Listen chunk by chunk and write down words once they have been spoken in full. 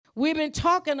We've been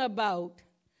talking about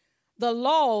the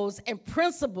laws and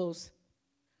principles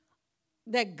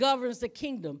that governs the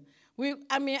kingdom.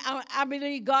 I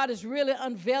believe God is really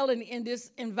unveiling in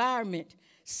this environment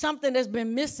something that's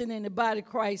been missing in the body of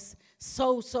Christ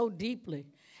so deeply.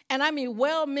 And I mean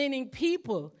well-meaning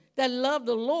people that love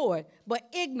the Lord, but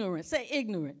ignorant. Say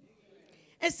ignorant.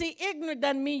 And see, ignorant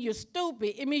doesn't mean you're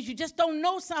stupid. It means you just don't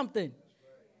know something.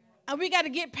 And we got to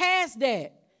get past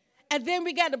that. And then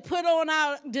we got to put on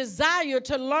our desire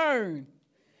to learn.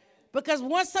 Because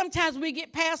sometimes we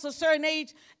get past a certain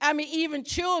age, even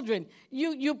children,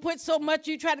 you put so much,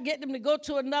 you try to get them to go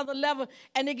to another level,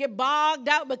 and they get bogged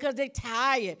out because they're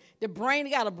tired. They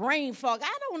got a brain fog.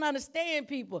 I don't understand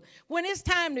people. When it's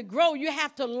time to grow, you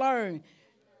have to learn.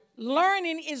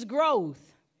 Learning is growth.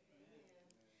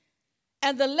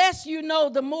 And the less you know,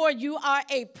 the more you are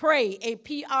a prey, a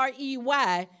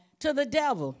P-R-E-Y, to the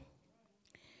devil.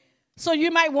 So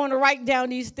you might want to write down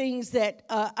these things that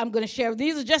I'm going to share.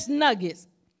 These are just nuggets.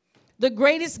 The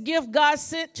greatest gift God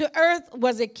sent to earth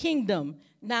was a kingdom,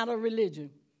 not a religion.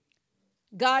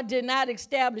 God did not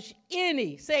establish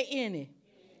any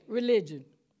religion.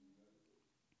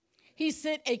 He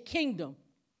sent a kingdom.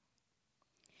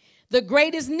 The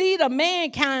greatest need of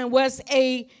mankind was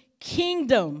a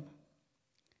kingdom,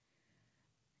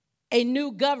 a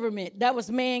new government. That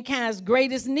was mankind's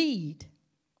greatest need.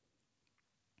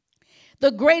 The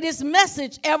greatest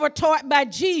message ever taught by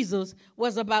Jesus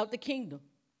was about the kingdom.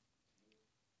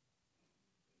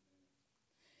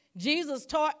 Jesus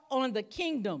taught on the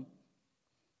kingdom.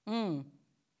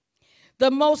 The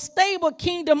most stable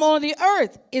kingdom on the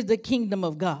earth is the kingdom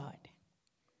of God.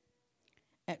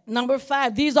 Number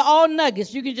 5, these are all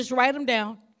nuggets. You can just write them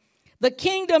down. The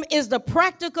kingdom is the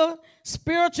practical,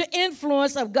 spiritual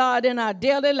influence of God in our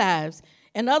daily lives.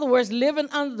 In other words, living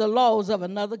under the laws of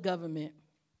another government.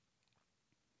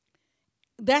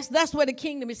 That's what the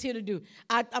kingdom is here to do.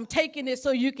 I'm taking it so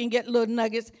you can get little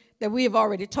nuggets that we have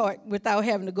already taught without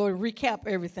having to go and recap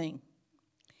everything.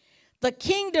 The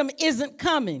kingdom isn't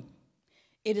coming.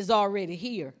 It is already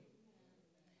here.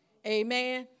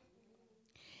 Amen.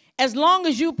 As long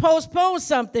as you postpone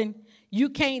something, you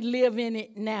can't live in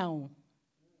it now.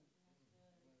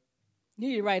 You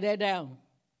need to write that down.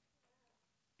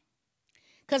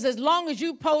 Because as long as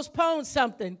you postpone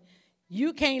something,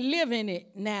 you can't live in it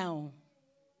now.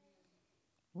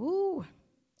 Woo.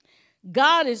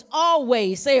 God is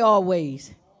always, say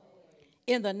always,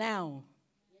 in the now.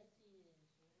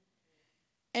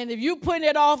 And if you put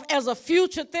it off as a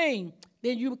future thing,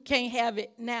 then you can't have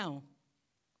it now.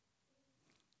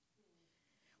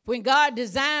 When God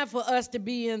designed for us to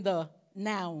be in the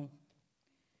now.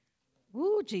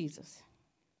 Woo, Jesus.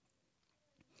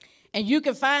 And you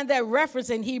can find that reference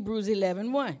in Hebrews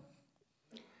 11:1.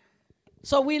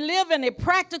 So we live in a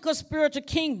practical spiritual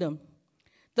kingdom.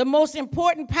 The most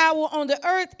important power on the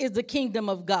earth is the kingdom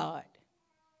of God.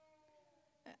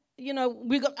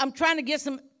 I'm trying to get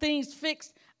some things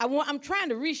fixed. I'm trying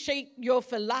to reshape your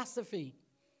philosophy.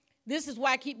 This is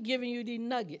why I keep giving you these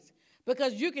nuggets.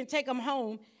 Because you can take them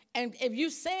home, and if you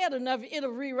say it enough,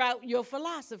 it'll reroute your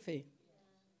philosophy.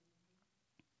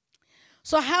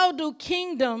 So how do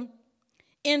kingdom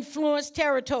influence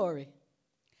territory?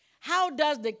 How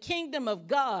does the kingdom of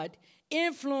God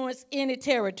influence any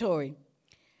territory?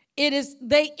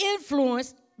 They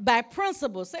influence by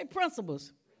principles. Say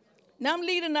principles. Now I'm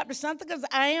leading up to something because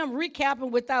I am recapping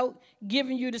without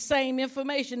giving you the same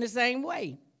information the same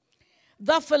way.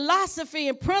 The philosophy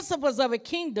and principles of a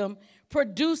kingdom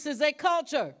produces a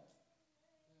culture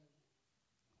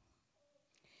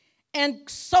and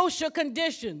social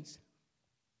conditions.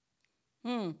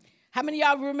 How many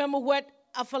of y'all remember what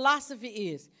a philosophy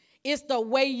is? It's the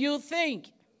way you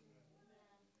think.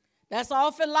 That's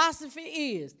all philosophy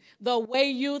is, the way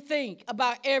you think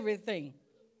about everything.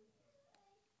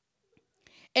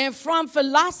 And from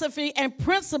philosophy and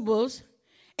principles,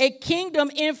 a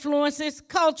kingdom influences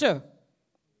culture.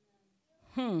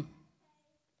 In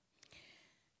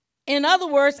other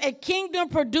words, a kingdom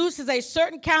produces a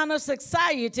certain kind of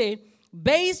society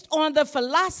based on the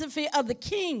philosophy of the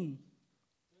king.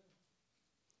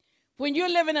 When you're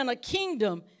living in a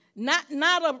kingdom, not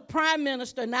a prime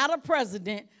minister, not a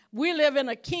president, we live in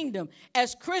a kingdom.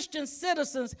 As Christian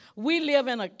citizens, we live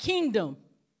in a kingdom,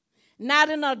 not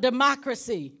in a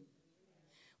democracy.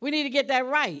 We need to get that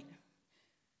right.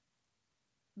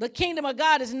 The kingdom of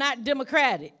God is not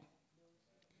democratic.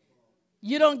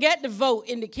 You don't get to vote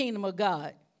in the kingdom of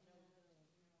God.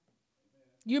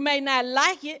 You may not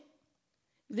like it,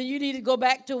 then you need to go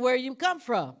back to where you come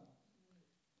from.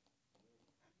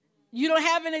 You don't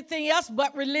have anything else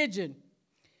but religion.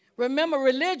 Remember,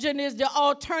 religion is the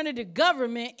alternative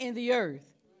government in the earth.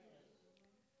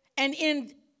 And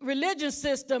in religion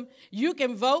system, you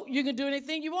can vote, you can do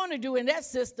anything you want to do in that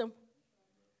system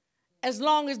as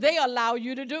long as they allow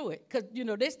you to do it. Because,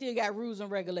 they still got rules and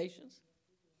regulations.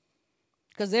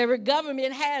 Because every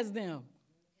government has them.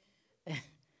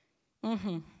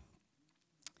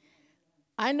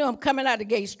 I know I'm coming out the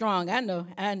gate strong. I know.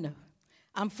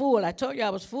 I'm full. I told you I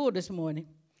was full this morning.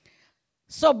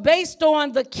 So based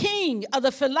on the king, or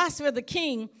the philosophy of the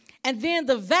king, and then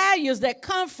the values that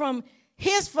come from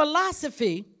his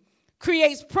philosophy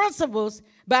creates principles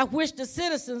by which the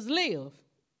citizens live.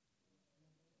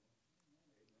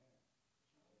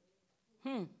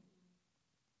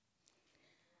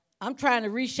 I'm trying to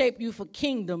reshape you for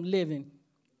kingdom living.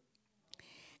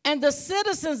 And the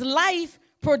citizen's life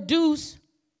produce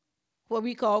what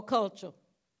we call culture.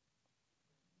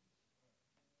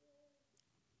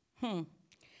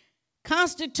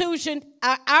 Constitution,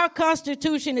 our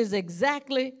Constitution is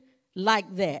exactly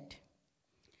like that.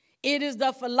 It is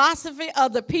the philosophy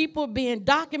of the people being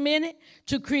documented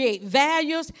to create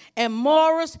values and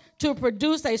morals to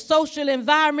produce a social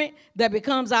environment that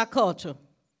becomes our culture.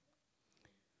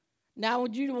 Now, I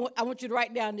want you to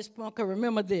write down this point, because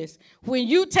remember this. When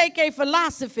you take a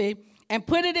philosophy and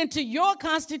put it into your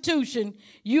Constitution,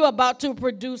 you're about to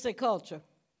produce a culture.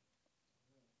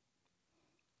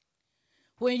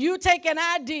 When you take an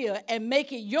idea and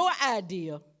make it your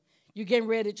idea, you're getting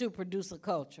ready to produce a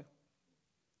culture.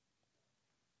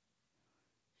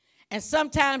 And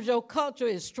sometimes your culture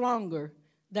is stronger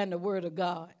than the Word of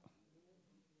God.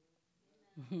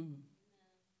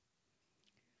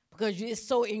 Because it's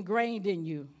so ingrained in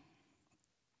you.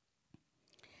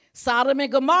 Sodom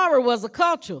and Gomorrah was a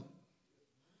culture.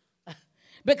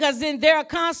 Because in their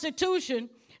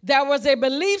constitution, there was a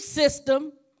belief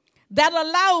system that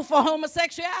allowed for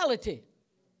homosexuality.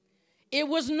 It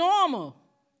was normal.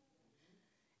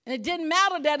 And it didn't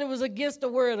matter that it was against the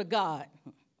Word of God.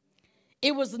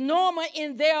 It was normal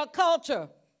in their culture.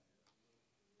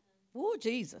 Ooh,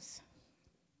 Jesus.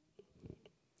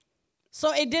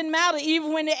 So it didn't matter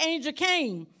even when the angel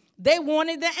came. They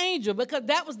wanted the angel because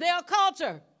that was their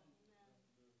culture.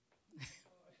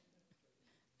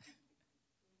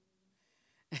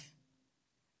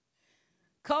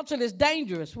 Culture is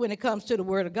dangerous when it comes to the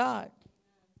Word of God.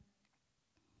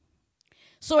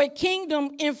 So a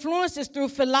kingdom influences through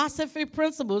philosophy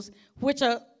principles, which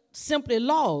are simply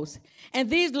laws. And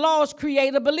these laws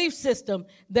create a belief system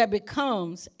that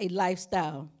becomes a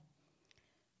lifestyle.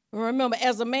 Remember,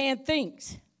 as a man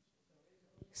thinks,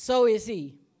 so is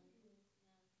he.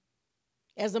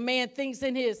 As a man thinks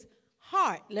in his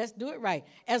heart, let's do it right.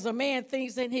 As a man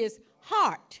thinks in his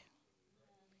heart,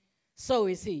 so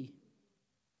is he.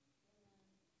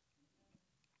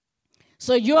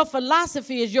 So your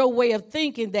philosophy is your way of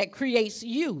thinking that creates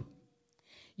you.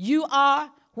 You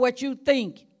are what you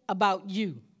think about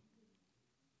you.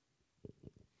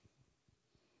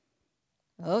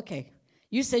 Okay.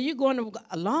 You say you're going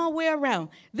a long way around.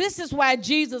 This is why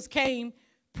Jesus came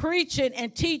preaching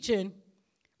and teaching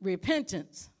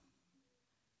repentance.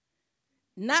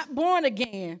 Not born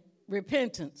again,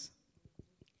 repentance.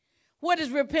 What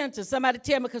is repentance? Somebody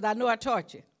tell me, because I know I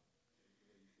taught you.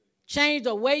 Change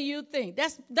the way you think.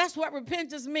 That's what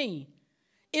repentance means.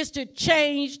 It's to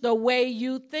change the way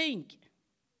you think.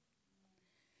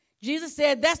 Jesus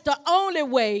said that's the only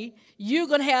way you're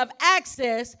going to have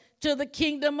access to the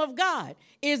kingdom of God,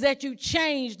 is that you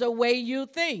change the way you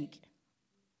think.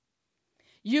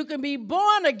 You can be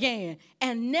born again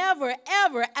and never,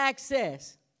 ever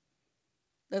access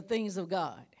the things of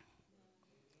God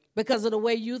because of the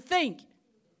way you think.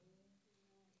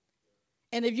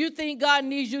 And if you think God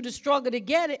needs you to struggle to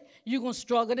get it, you're going to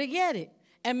struggle to get it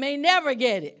and may never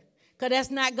get it, because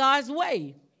that's not God's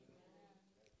way.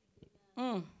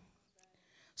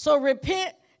 So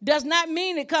repent does not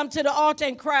mean to come to the altar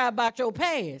and cry about your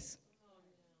past.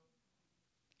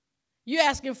 You're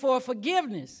asking for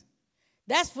forgiveness.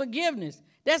 That's forgiveness.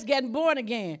 That's getting born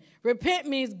again. Repent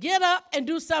means get up and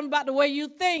do something about the way you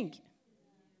think.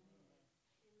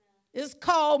 It's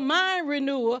called mind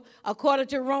renewal according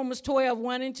to Romans 12,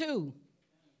 1 and 2.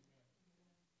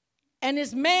 And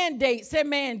it's mandate. Say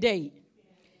mandate.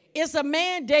 It's a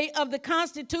mandate of the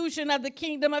Constitution of the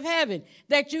kingdom of heaven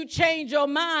that you change your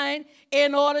mind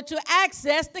in order to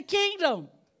access the kingdom.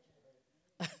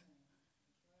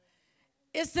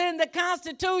 It's in the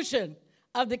Constitution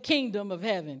of the kingdom of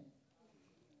heaven.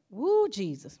 Woo,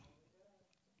 Jesus.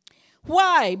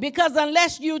 Why? Because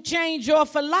unless you change your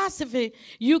philosophy,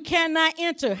 you cannot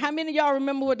enter. How many of y'all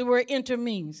remember what the word enter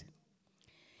means?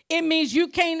 It means you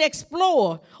can't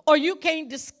explore or you can't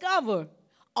discover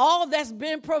all that's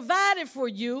been provided for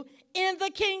you in the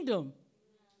kingdom.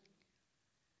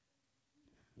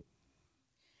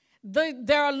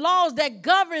 There are laws that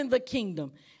govern the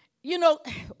kingdom. You know,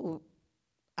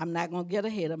 I'm not going to get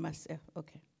ahead of myself.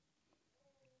 Okay.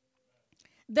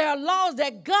 There are laws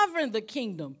that govern the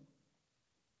kingdom.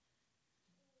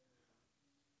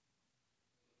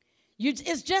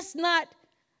 It's just not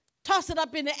toss it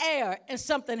up in the air and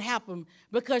something happen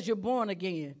because you're born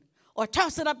again. Or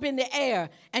toss it up in the air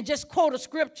and just quote a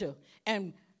scripture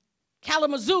and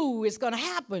Kalamazoo is going to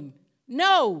happen.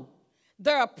 No,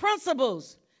 there are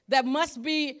principles that must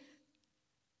be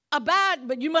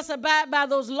but you must abide by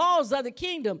those laws of the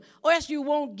kingdom, or else you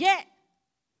won't get.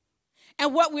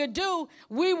 And what we'll do,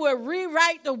 we will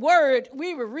rewrite the word,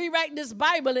 we will rewrite this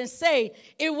Bible and say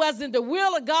it wasn't the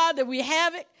will of God that we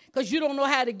have it because you don't know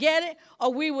how to get it,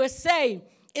 or we will say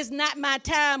it's not my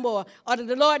time, or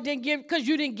the Lord didn't give because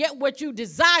you didn't get what you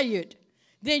desired.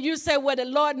 Then you say, well, the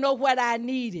Lord knows what I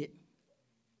needed.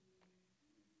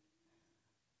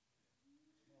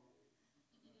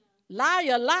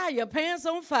 Liar, liar, pants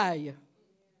on fire.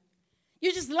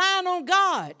 You're just lying on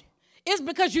God. It's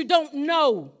because you don't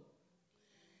know.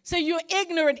 So you're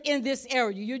ignorant in this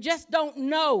area. You just don't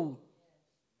know.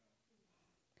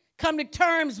 Come to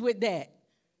terms with that.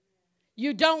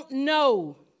 You don't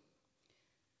know.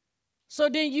 So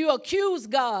then you accuse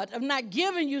God of not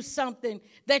giving you something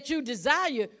that you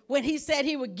desire when he said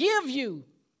he would give you.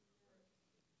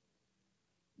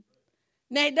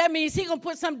 Now, that means he's going to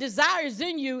put some desires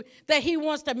in you that he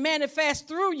wants to manifest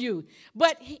through you.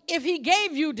 But if he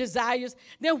gave you desires,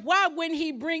 then why wouldn't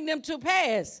he bring them to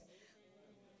pass?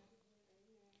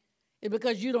 It's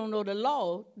because you don't know the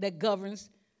law that governs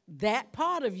that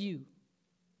part of you.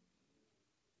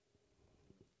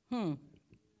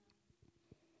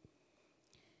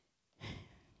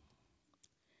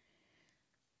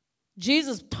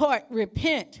 Jesus taught,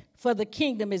 repent, for the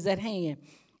kingdom is at hand.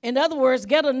 In other words,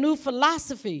 get a new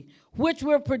philosophy, which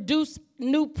will produce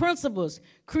new principles,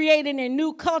 creating a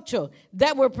new culture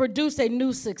that will produce a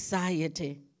new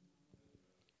society.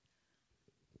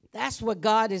 That's what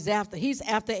God is after. He's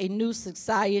after a new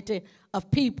society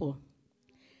of people.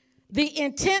 The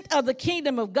intent of the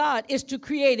kingdom of God is to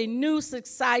create a new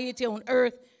society on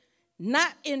earth,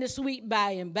 not in the sweet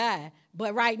by and by,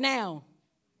 but right now.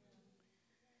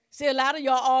 See, a lot of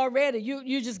y'all already,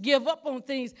 you just give up on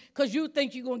things because you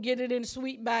think you're going to get it in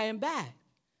sweet by and by.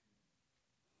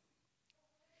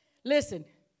 Listen,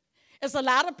 it's a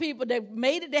lot of people that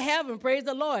made it to heaven, praise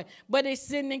the Lord, but they're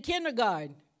sitting in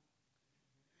kindergarten,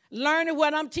 learning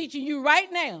what I'm teaching you right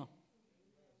now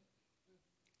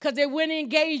because they wouldn't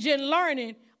engage in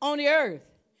learning on the earth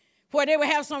where they would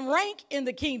have some rank in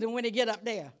the kingdom when they get up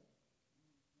there.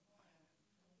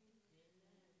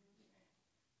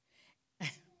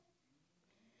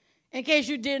 In case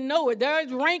you didn't know it, there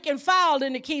is rank and file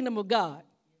in the kingdom of God.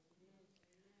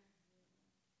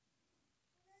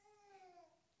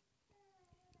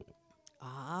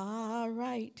 All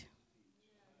right.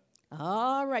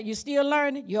 All right. You still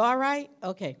learning? You all right?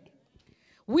 Okay.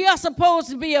 We are supposed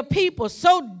to be a people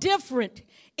so different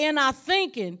in our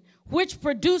thinking, which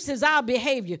produces our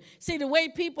behavior. See, the way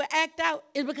people act out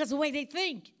is because of the way they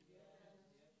think.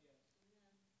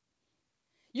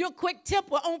 You're quick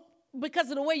temper because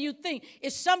of the way you think.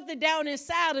 It's something down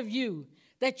inside of you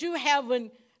that you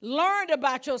haven't learned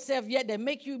about yourself yet that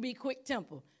make you be quick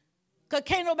temper. Because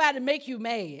can't nobody make you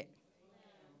mad.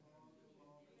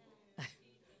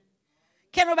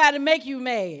 Can't nobody make you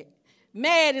mad.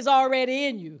 Mad is already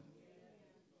in you.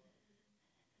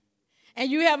 And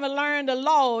you haven't learned the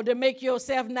law to make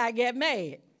yourself not get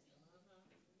mad.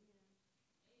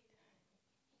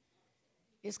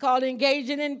 It's called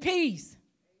engaging in peace.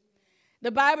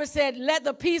 The Bible said, let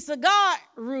the peace of God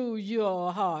rule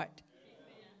your heart.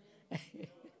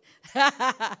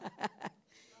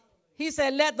 He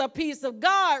said, let the peace of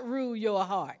God rule your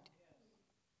heart.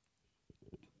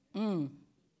 And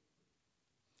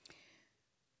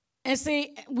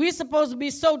see, we're supposed to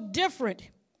be so different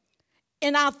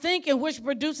in our thinking, which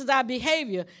produces our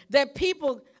behavior, that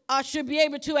people should be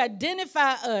able to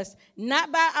identify us not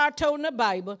by our toting the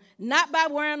Bible, not by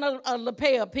wearing a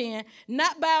lapel pin,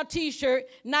 not by a T-shirt,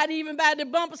 not even by the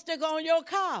bumper sticker on your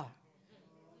car.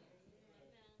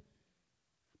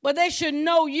 But they should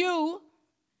know you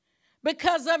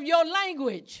because of your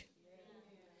language.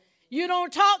 You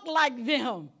don't talk like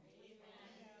them.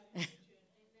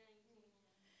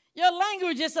 Your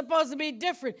language is supposed to be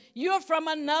different. You're from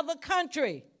another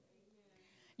country.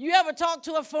 You ever talk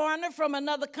to a foreigner from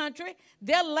another country?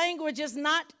 Their language is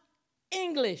not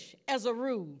English as a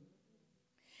rule.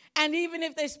 And even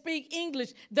if they speak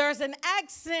English, there's an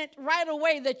accent right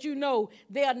away that you know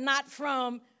they are not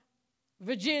from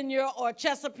Virginia or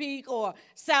Chesapeake or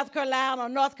South Carolina or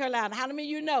North Carolina. How many of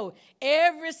you know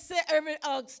every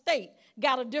state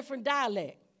got a different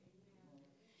dialect?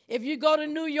 If you go to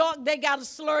New York, they got a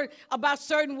slur about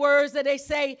certain words that they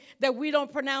say that we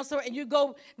don't pronounce. And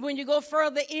when you go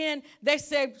further in, they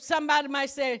say, somebody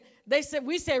might say,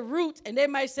 we say root, and they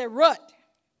might say rut.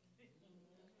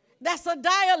 That's a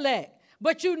dialect.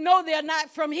 But you know they're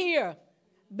not from here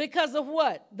because of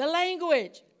what? The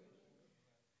language.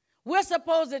 We're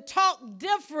supposed to talk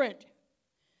different,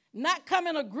 not come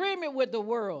in agreement with the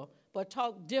world, but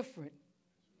talk different.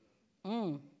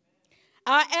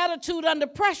 Our attitude under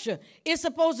pressure is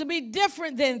supposed to be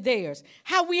different than theirs.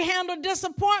 How we handle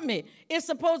disappointment is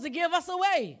supposed to give us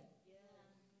away.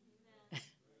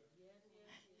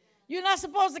 You're not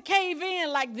supposed to cave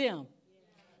in like them.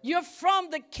 You're from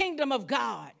the kingdom of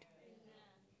God.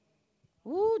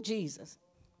 Ooh, Jesus.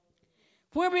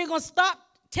 When are we going to stop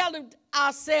telling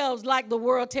ourselves like the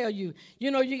world tell you?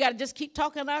 You know, you got to just keep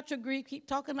talking out your grief, keep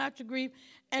talking out your grief.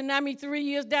 And 3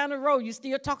 years down the road, you're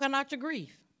still talking out your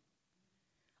grief.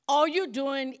 All you're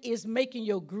doing is making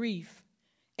your grief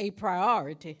a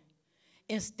priority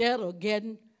instead of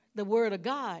getting the word of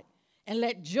God and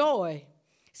let joy.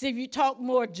 See, if you talk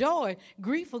more joy,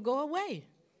 grief will go away.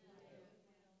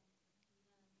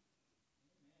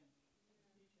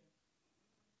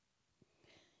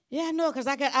 Yeah, I know, because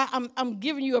I'm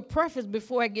giving you a preface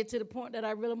before I get to the point that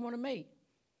I really want to make.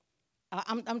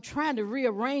 I'm trying to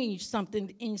rearrange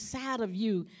something inside of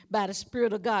you by the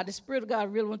Spirit of God. The Spirit of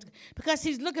God really wants to, because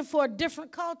he's looking for a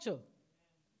different culture.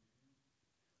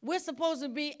 We're supposed to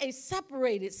be a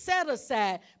separated, set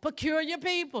aside, peculiar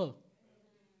people.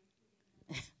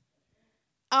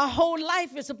 Our whole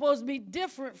life is supposed to be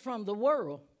different from the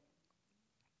world.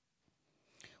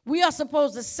 We are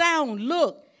supposed to sound,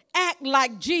 look, act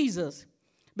like Jesus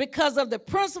because of the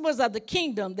principles of the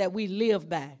kingdom that we live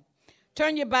by.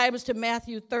 Turn your Bibles to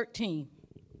Matthew 13.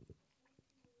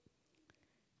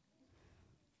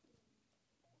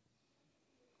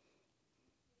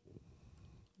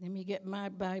 Let me get my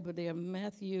Bible there.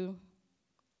 Matthew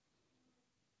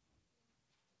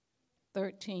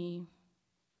 13,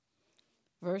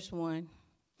 verse 1.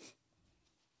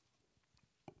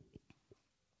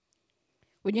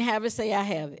 When you have it, say, I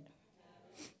have it.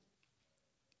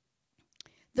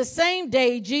 The same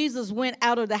day Jesus went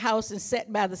out of the house and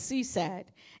sat by the seaside,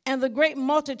 and the great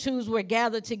multitudes were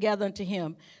gathered together unto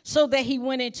him, so that he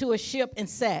went into a ship and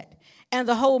sat, and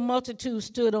the whole multitude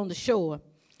stood on the shore.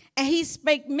 And he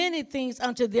spake many things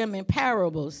unto them in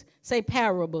parables. Say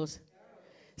parables.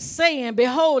 Saying,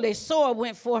 behold, a sower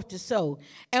went forth to sow.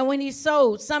 And when he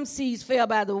sowed, some seeds fell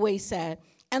by the wayside,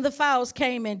 and the fowls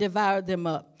came and devoured them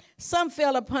up. Some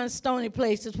fell upon stony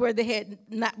places where they had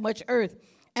not much earth,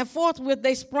 and forthwith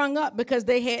they sprung up because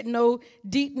they had no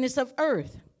deepness of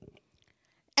earth.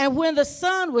 And when the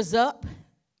sun was up,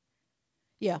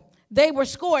 they were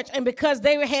scorched, and because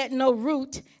they had no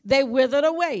root, they withered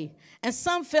away. And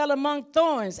some fell among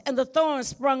thorns, and the thorns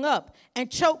sprung up and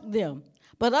choked them.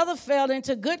 But others fell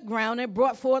into good ground and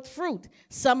brought forth fruit,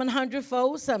 some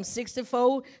 100-fold, some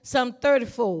 60-fold, some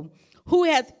 30-fold. Who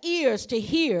hath ears to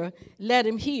hear, let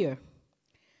him hear.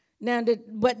 Now,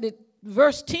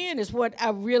 verse 10 is what I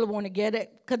really want to get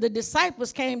at, because the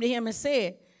disciples came to him and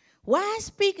said, why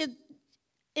speak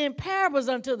in parables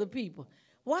unto the people?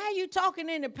 Why are you talking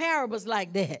in the parables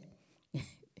like that?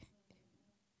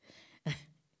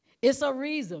 It's a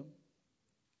reason.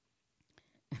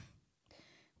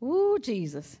 Ooh,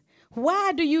 Jesus.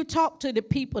 Why do you talk to the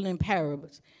people in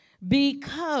parables?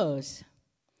 Because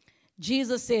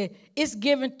Jesus said, it's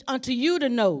given unto you to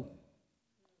know.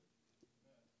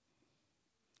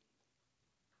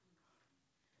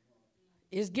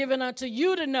 It's given unto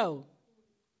you to know.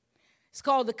 It's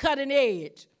called the cutting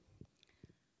edge.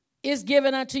 It's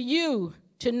given unto you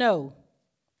to know.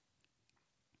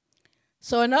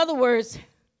 So in other words,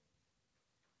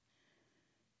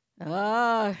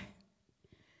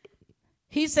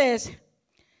 he says,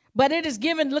 but it is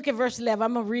given, look at verse 11.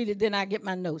 I'm going to read it, then I get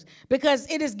my notes. Because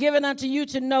it is given unto you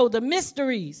to know the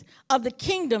mysteries of the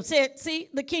kingdom. See,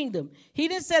 the kingdom. He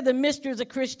didn't say the mysteries of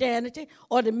Christianity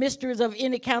or the mysteries of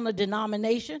any kind of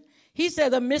denomination. He said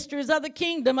the mysteries of the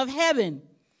kingdom of heaven.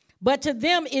 But to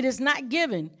them it is not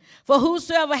given. For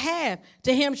whosoever hath,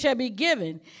 to him shall be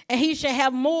given, and he shall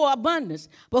have more abundance.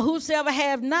 But whosoever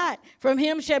hath not, from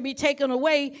him shall be taken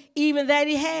away even that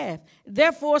he hath.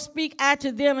 Therefore speak I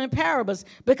to them in parables,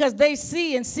 because they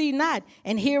see and see not,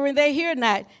 and hear and they hear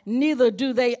not, neither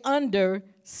do they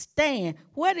understand.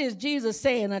 What is Jesus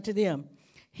saying unto them?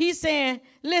 He's saying,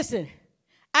 listen,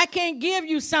 I can't give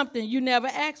you something you never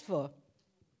asked for.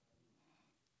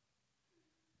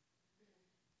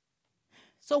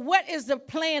 So what is the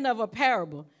plan of a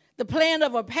parable? The plan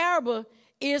of a parable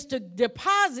is to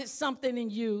deposit something in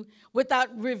you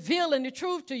without revealing the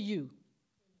truth to you.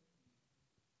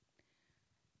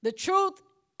 The truth,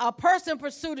 a person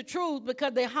pursue the truth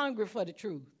because they're hungry for the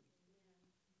truth.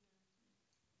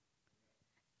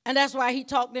 And that's why he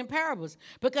talked in parables.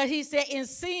 Because he said in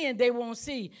seeing they won't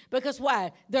see. Because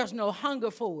why? There's no hunger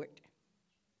for it.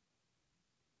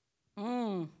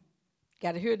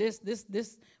 Got to hear this.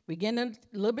 We're getting a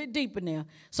little bit deeper now.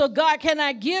 So God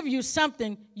cannot give you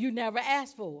something you never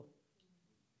asked for.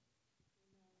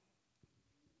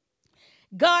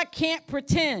 God can't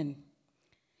pretend.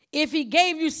 If he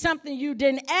gave you something you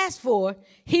didn't ask for,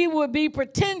 he would be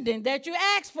pretending that you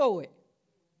asked for it.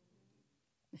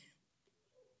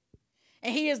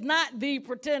 And he is not the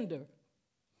pretender.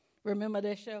 Remember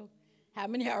that show? How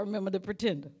many of y'all remember The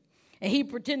Pretender? And he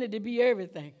pretended to be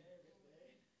everything.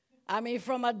 I mean,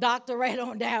 from a doctor right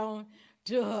on down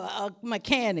to a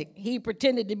mechanic. He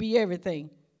pretended to be everything.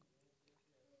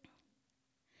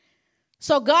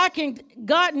 So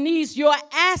God needs your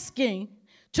asking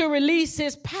to release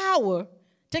his power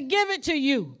to give it to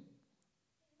you.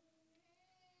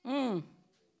 I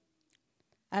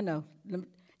know.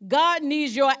 God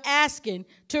needs your asking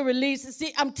to release it.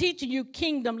 See, I'm teaching you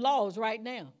kingdom laws right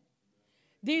now.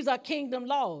 These are kingdom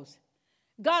laws.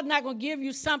 God's not going to give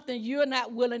you something you're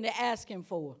not willing to ask him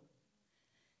for.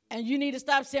 And you need to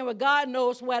stop saying, well, God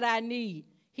knows what I need.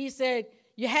 He said,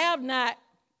 you have not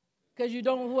because you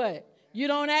don't what? You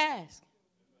don't ask.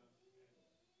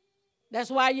 That's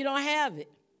why you don't have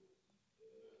it.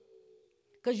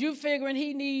 Because you figuring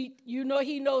he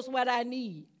knows what I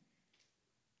need.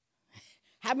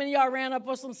 How many of y'all ran up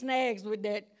on some snags with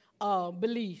that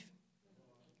belief?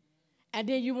 And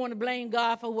then you want to blame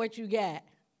God for what you got.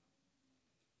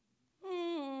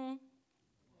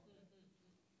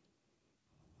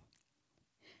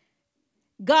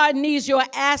 God needs your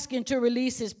asking to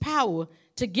release his power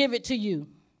to give it to you.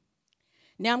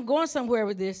 Now, I'm going somewhere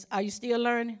with this. Are you still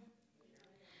learning?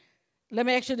 Let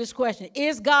me ask you this question.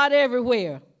 Is God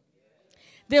everywhere?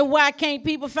 Then why can't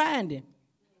people find him?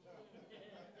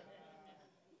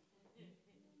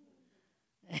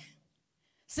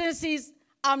 Since he's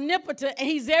omnipotent and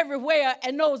he's everywhere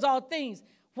and knows all things,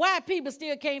 why people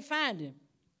still can't find him?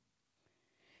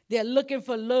 They're looking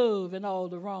for love in all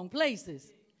the wrong places.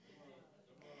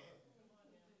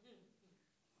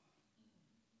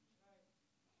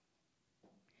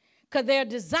 Because their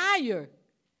desire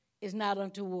is not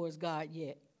untowards God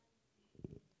yet.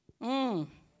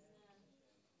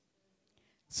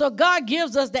 So God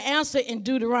gives us the answer in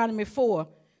Deuteronomy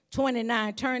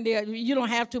 4:29. Turn there. You don't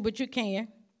have to, but you can.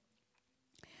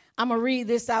 I'm going to read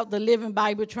this out, the Living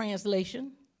Bible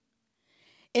translation.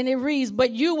 And it reads,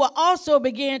 but you will also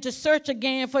begin to search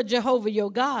again for Jehovah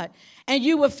your God. And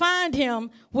you will find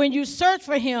him when you search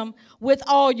for him with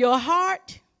all your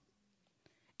heart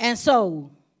and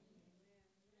soul.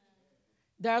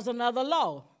 There's another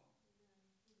law.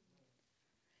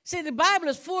 See, the Bible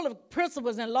is full of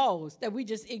principles and laws that we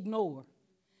just ignore.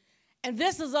 And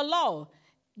this is a law.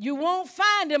 You won't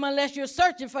find him unless you're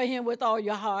searching for him with all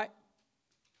your heart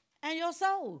and your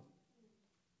soul.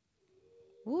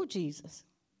 Ooh, Jesus.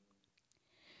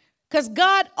 Because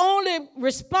God only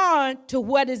responds to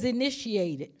what is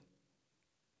initiated.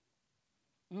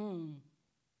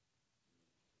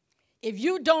 If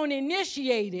you don't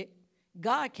initiate it,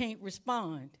 God can't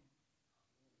respond.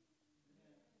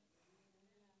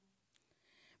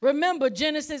 Remember,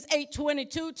 Genesis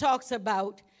 8:22 talks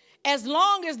about as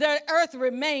long as the earth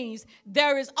remains,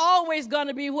 there is always going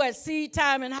to be what? Seed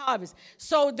time and harvest.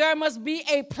 So there must be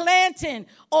a planting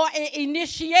or an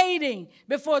initiating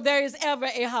before there is ever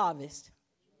a harvest.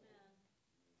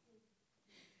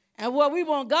 And what we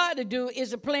want God to do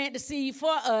is to plant the seed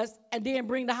for us and then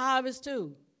bring the harvest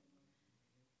too.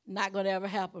 Not going to ever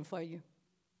happen for you.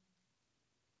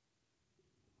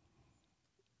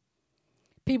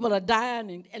 People are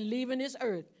dying and leaving this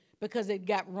earth because they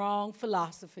got wrong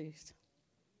philosophies.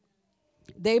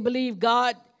 They believe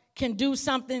God can do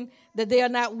something that they are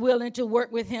not willing to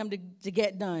work with him to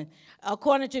get done.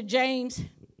 According to James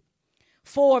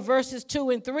 4, verses 2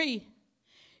 and 3,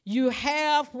 you won't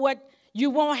have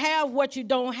what you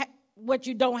don't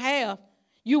have.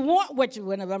 You want what you,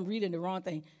 whenever I'm reading the wrong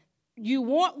thing. You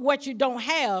want what you don't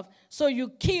have, so you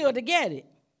kill to get it.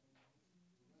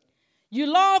 You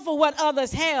long for what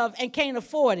others have and can't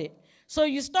afford it. So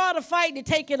you start a fight to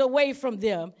take it away from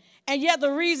them. And yet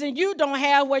the reason you don't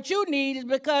have what you need is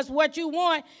because what you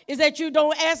want is that you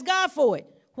don't ask God for it.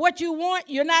 What you want,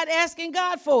 you're not asking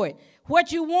God for it.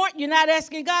 What you want, you're not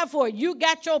asking God for it. You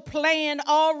got your plan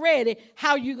already,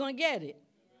 how you going to get it.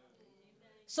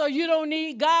 So you don't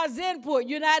need God's input.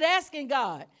 You're not asking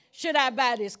God, should I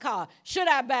buy this car? Should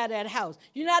I buy that house?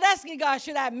 You're not asking God,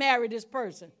 should I marry this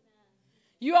person?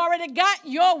 You already got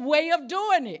your way of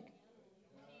doing it.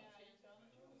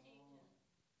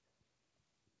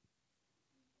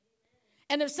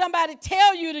 And if somebody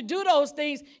tell you to do those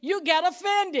things, you get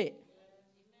offended.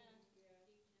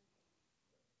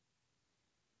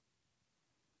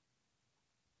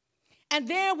 And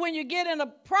then when you get in a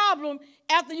problem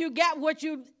after you got what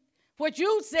you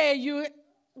said you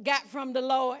got from the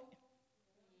Lord,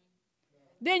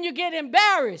 then you get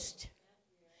embarrassed.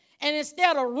 And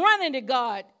instead of running to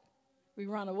God, we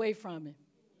run away from him.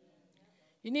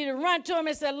 You need to run to him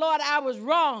and say, Lord, I was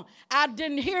wrong. I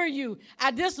didn't hear you.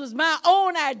 This was my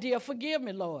own idea. Forgive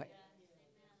me, Lord.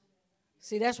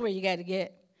 See, that's where you got to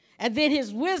get. And then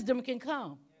his wisdom can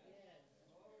come.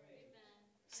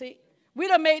 See, we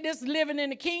done made this living in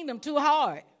the kingdom too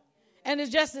hard. And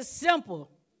it's just as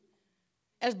simple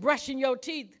as brushing your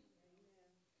teeth.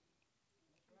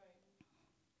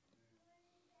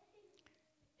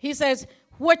 He says,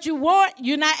 what you want,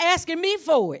 you're not asking me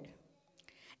for it.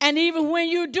 And even when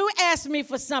you do ask me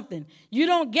for something, you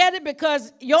don't get it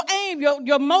because your aim,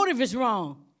 your motive is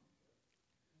wrong.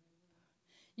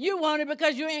 You want it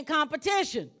because you're in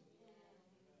competition.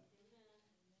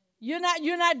 You're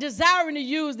not desiring to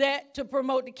use that to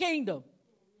promote the kingdom.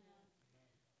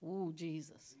 Ooh,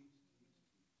 Jesus.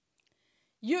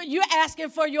 You're asking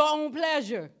for your own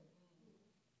pleasure.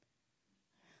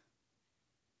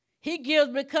 He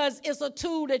gives because it's a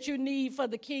tool that you need for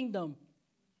the kingdom.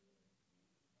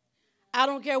 I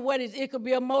don't care what it is. It could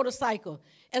be a motorcycle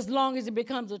as long as it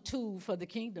becomes a tool for the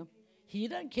kingdom. He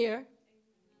doesn't care.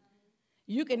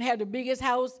 You can have the biggest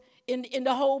house in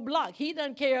the whole block. He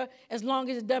doesn't care as long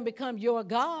as it doesn't become your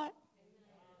God.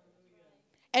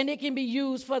 And it can be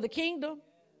used for the kingdom.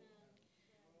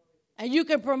 And you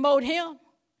can promote him.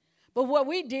 But what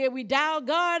we did, we dialed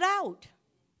God out.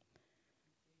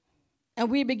 And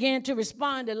we began to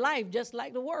respond to life just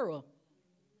like the world.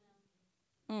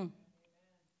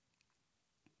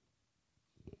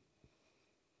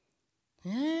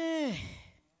 Yeah.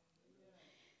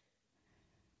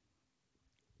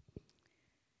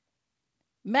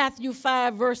 Matthew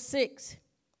 5, verse 6.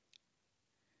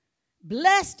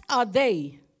 Blessed are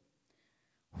they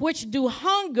which do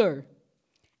hunger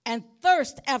and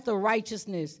thirst after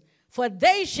righteousness, for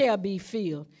they shall be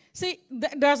filled. See,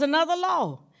 there's another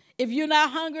law. If you're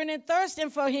not hungering and thirsting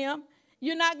for him,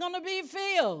 you're not going to be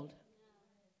filled.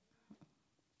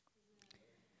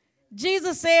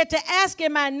 Jesus said to ask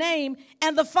in my name,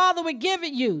 and the Father will give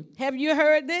it you. Have you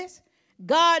heard this?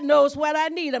 God knows what I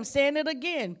need. I'm saying it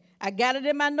again. I got it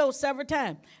in my notes several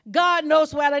times. God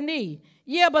knows what I need.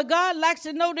 Yeah, but God likes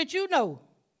to know that you know.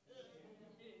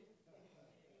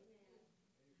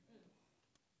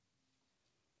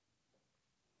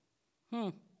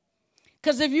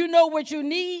 Because if you know what you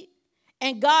need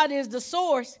and God is the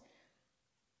source,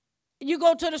 you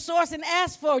go to the source and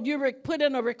ask for it. You put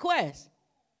in a request.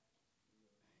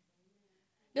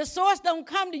 The source don't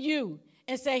come to you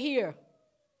and say, here.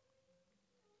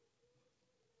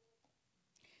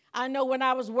 I know when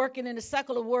I was working in the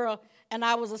secular world and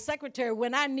I was a secretary,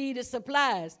 when I needed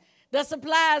supplies, the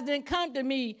supplies didn't come to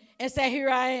me and say, here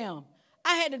I am.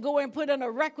 I had to go and put in a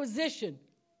requisition.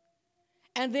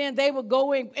 And then they would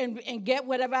go in and get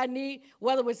whatever I need,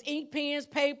 whether it was ink pens,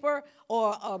 paper,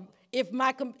 or if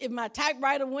my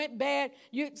typewriter went bad.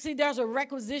 You see, there's a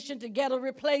requisition to get a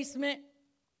replacement.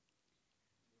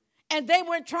 And they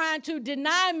weren't trying to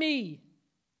deny me.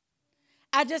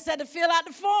 I just had to fill out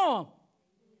the form.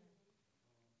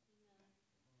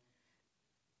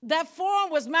 That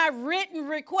form was my written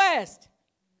request,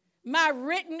 my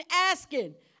written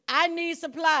asking. I need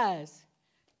supplies.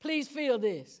 Please fill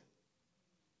this.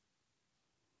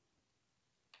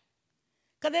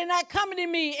 Because they're not coming to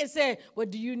me and saying, well,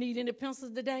 do you need any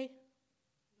pencils today?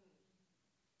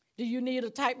 Do you need a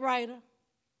typewriter?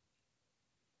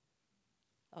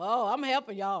 Oh, I'm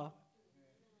helping y'all.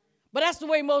 But that's the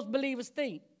way most believers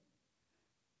think.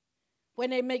 When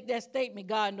they make that statement,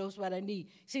 God knows what I need.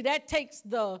 See, that takes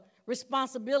the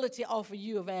responsibility off of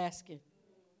you of asking.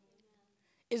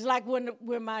 It's like when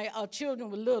my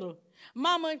children were little.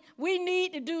 Mama, we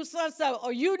need to do such,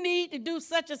 or you need to do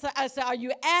such and such. I said, are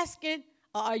you asking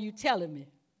or are you telling me?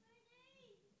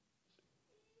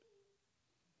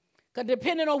 Because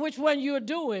depending on which one you're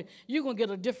doing, you're going to get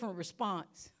a different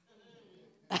response.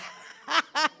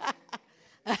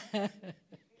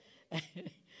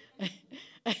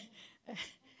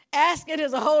 asking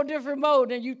is a whole different mode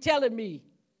than you telling me.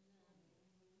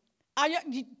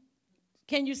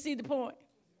 Can you see the point?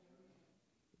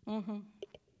 Mm-hmm.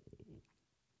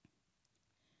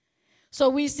 So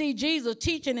we see Jesus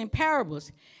teaching in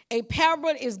parables. A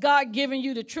parable is God giving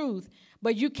you the truth,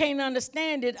 but you can't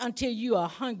understand it until you are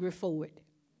hungry for it.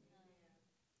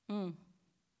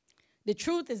 The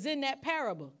truth is in that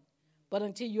parable, but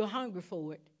until you're hungry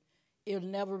for it, it'll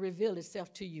never reveal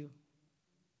itself to you.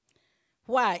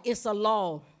 Why? It's a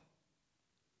law.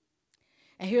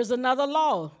 And here's another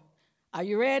law. Are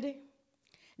you ready?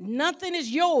 Nothing is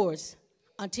yours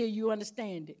until you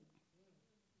understand it.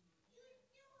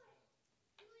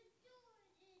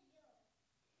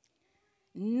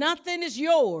 Nothing is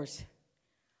yours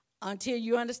until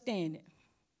you understand it.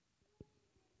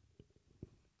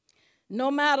 No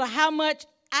matter how much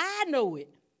I know it,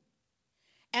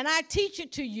 and I teach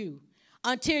it to you,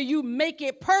 until you make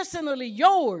it personally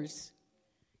yours,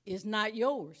 it's not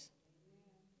yours.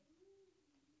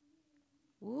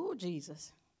 Ooh,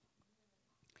 Jesus.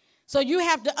 So you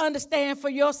have to understand for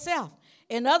yourself.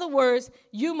 In other words,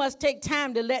 you must take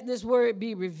time to let this word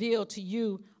be revealed to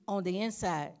you on the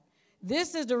inside.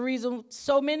 This is the reason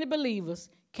so many believers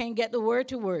can't get the word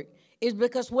to work. Is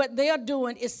because what they are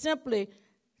doing is simply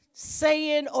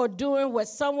saying or doing what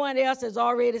someone else has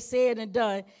already said and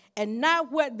done, and not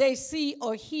what they see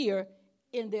or hear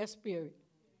in their spirit.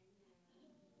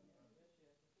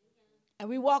 And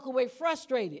we walk away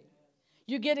frustrated.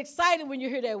 You get excited when you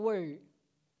hear that word.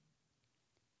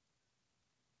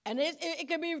 And it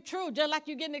can be true, just like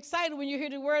you're getting excited when you hear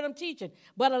the word I'm teaching.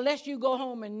 But unless you go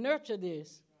home and nurture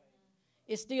this,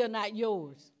 it's still not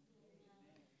yours.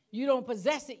 You don't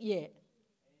possess it yet.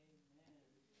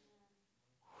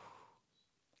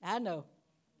 I know.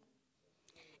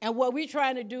 And what we're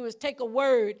trying to do is take a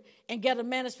word and get a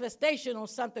manifestation on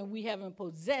something we haven't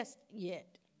possessed yet.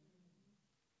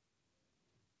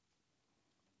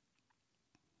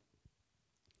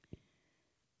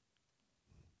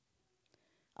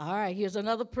 All right, here's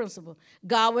another principle.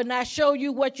 God will not show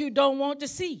you what you don't want to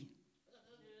see.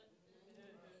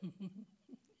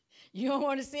 You don't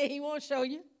want to see it, he won't show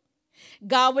you.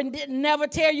 God will never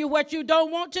tell you what you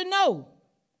don't want to know.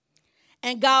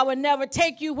 And God will never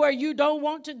take you where you don't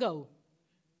want to go.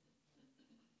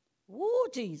 Woo,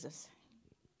 Jesus.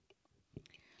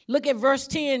 Look at verse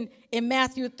 10 in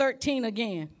Matthew 13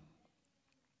 again.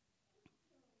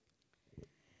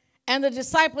 And the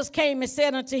disciples came and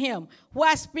said unto him,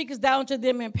 why speakest thou unto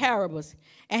them in parables?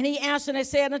 And he answered and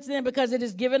said unto them, because it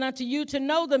is given unto you to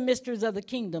know the mysteries of the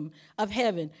kingdom of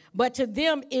heaven, but to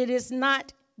them it is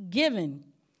not given.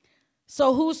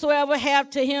 So whosoever hath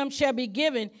to him shall be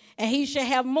given, and he shall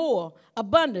have more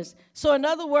abundance. So in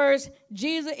other words,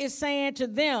 Jesus is saying to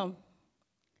them,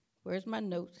 where's my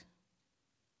notes?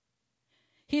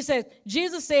 He says,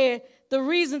 Jesus said, the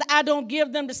reason I don't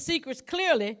give them the secrets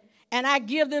clearly and I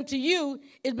give them to you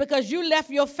is because you left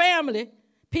your family.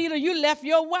 Peter, you left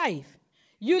your wife.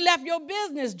 You left your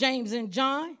business, James and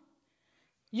John.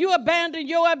 You abandoned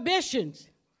your ambitions.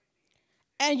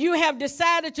 And you have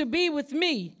decided to be with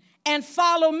me and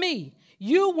follow me.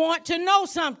 You want to know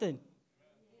something.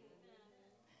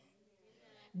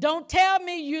 Don't tell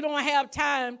me you don't have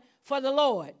time for the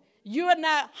Lord. You are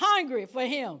not hungry for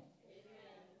him.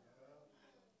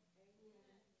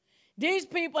 These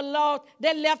people lost,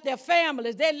 they left their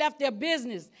families, they left their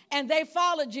business, and they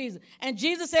followed Jesus. And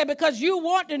Jesus said, because you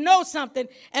want to know something,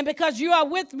 and because you are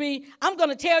with me, I'm going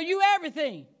to tell you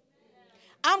everything.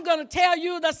 I'm going to tell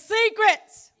you the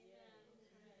secrets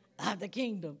of the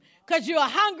kingdom, because you're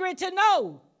hungry to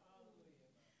know.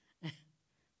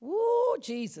 Woo,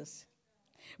 Jesus.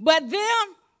 But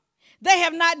them, they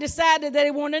have not decided that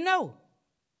they want to know.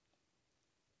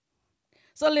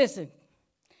 So listen,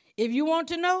 if you want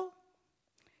to know,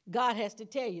 God has to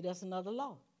tell you. That's another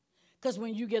law. Because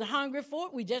when you get hungry for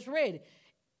it, we just read it.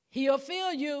 He'll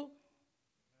fill you.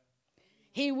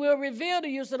 He will reveal to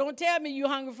you. So don't tell me you're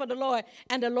hungry for the Lord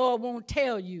and the Lord won't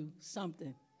tell you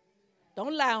something.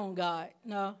 Don't lie on God.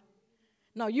 No.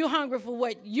 No, you're hungry for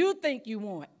what you think you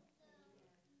want.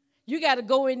 You got to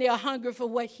go in there hungry for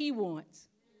what he wants.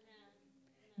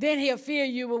 Then he'll fill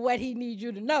you with what he needs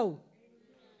you to know.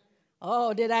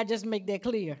 Oh, did I just make that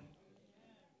clear?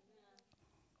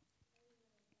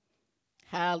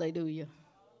 Hallelujah.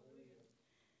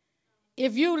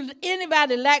 If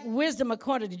anybody lack wisdom,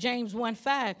 according to James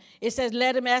 1:5, it says,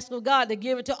 let him ask of God to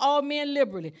give it to all men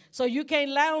liberally. So you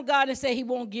can't lie on God and say he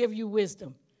won't give you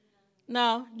wisdom.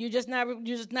 No, you're just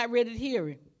not ready to hear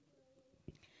him.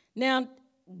 Now,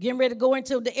 getting ready to go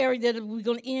into the area that we're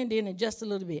going to end in just a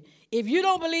little bit. If you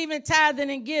don't believe in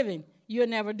tithing and giving, you'll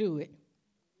never do it.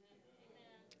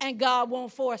 and God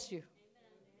won't force you.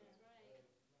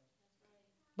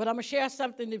 But I'm going to share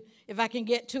something if I can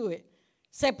get to it.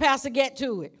 Say, Pastor, get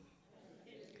to it.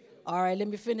 All right, let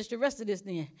me finish the rest of this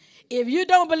then. If you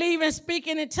don't believe in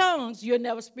speaking in tongues, you'll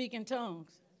never speak in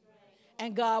tongues.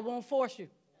 And God won't force you.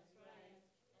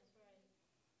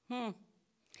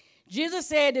 Jesus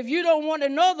said, if you don't want to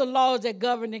know the laws that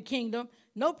govern the kingdom,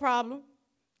 no problem.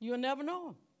 You'll never know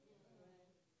them.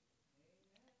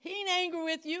 He ain't angry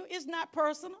with you. It's not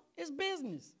personal. It's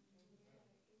business.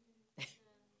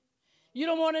 You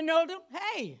don't want to know them?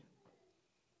 Hey,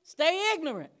 stay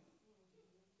ignorant.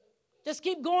 Just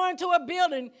keep going to a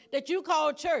building that you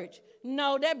call church.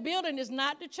 No, that building is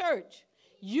not the church.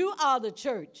 You are the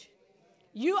church.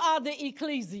 You are the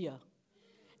ecclesia.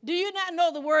 Do you not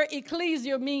know the word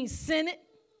ecclesia means senate?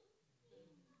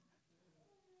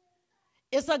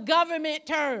 It's a government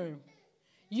term.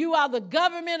 You are the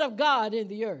government of God in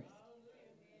the earth.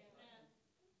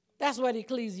 That's what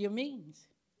ecclesia means.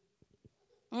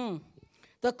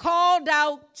 The called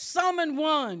out, summoned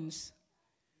ones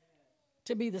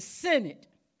to be the senate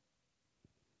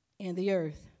in the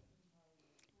earth.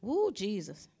 Ooh,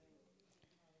 Jesus.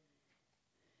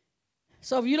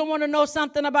 So if you don't want to know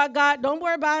something about God, don't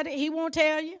worry about it. He won't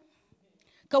tell you.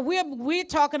 Because we're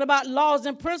talking about laws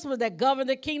and principles that govern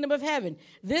the kingdom of heaven.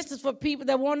 This is for people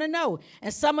that want to know.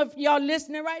 And some of y'all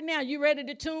listening right now, you ready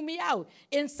to tune me out.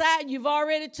 Inside, you've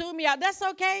already tuned me out. That's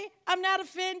okay. I'm not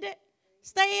offended.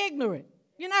 Stay ignorant.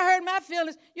 You're not hurting my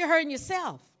feelings. You're hurting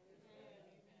yourself.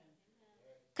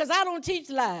 Because I don't teach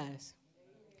lies.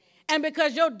 And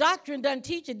because your doctrine doesn't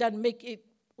teach it, doesn't make it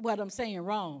what I'm saying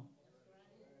wrong.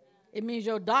 It means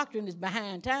your doctrine is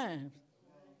behind times.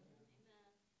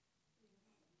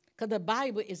 Because the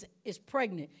Bible is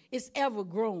pregnant. It's ever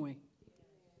growing.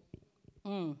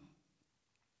 Now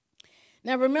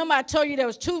remember I told you there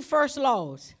was two first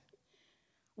laws.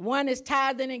 One is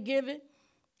tithing and giving,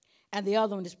 and the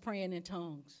other one is praying in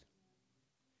tongues.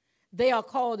 They are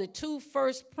called the two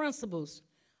first principles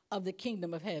of the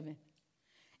kingdom of heaven.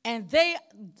 And they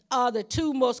are the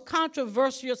two most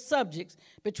controversial subjects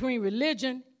between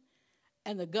religion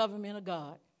and the government of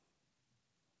God.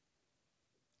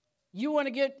 You want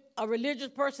to get a religious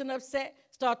person upset?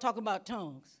 Start talking about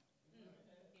tongues.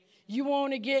 You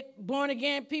want to get born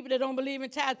again people that don't believe in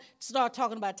tithe? Start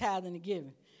talking about tithing and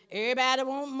giving. Everybody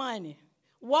want money.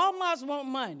 Walmart's want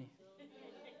money.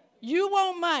 You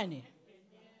want money.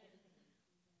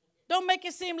 Don't make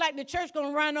it seem like the church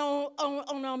going to run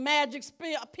on a magic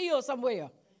pill somewhere.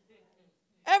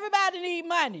 Everybody need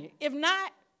money. If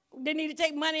not, they need to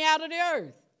take money out of the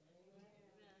earth.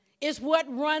 It's what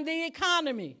run the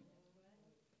economy.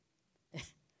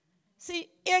 See,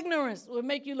 ignorance will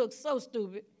make you look so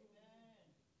stupid.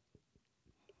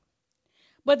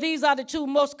 But these are the two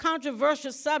most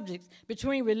controversial subjects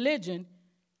between religion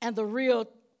and the real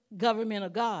government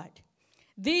of God.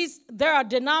 There are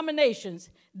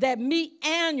denominations that meet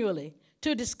annually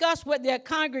to discuss what their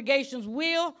congregations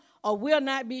will or will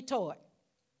not be taught.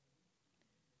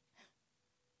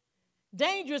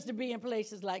 Dangerous to be in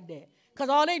places like that. Because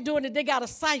all they're doing is they got a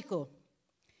cycle.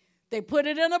 They put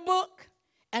it in a book,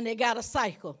 and they got a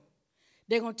cycle.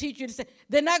 They're going to teach you to say,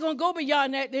 they're not going to go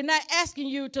beyond that. They're not asking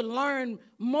you to learn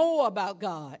more about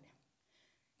God.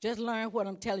 Just learn what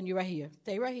I'm telling you right here.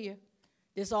 Stay right here.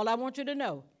 This is all I want you to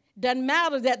know. Doesn't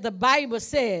matter that the Bible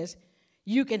says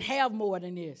you can have more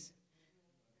than this.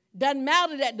 Doesn't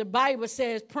matter that the Bible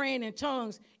says praying in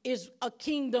tongues is a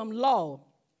kingdom law.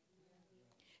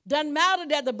 Doesn't matter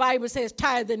that the Bible says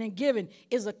tithing and giving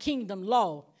is a kingdom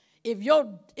law. If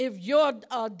your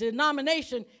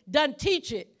denomination doesn't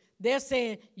teach it, they're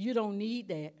saying you don't need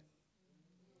that.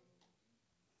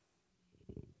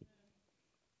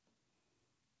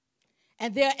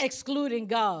 And they're excluding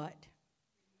God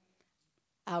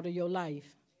out of your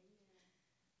life.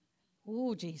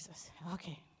 Ooh, Jesus.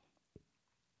 Okay.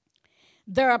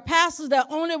 There are pastors that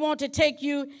only want to take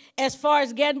you as far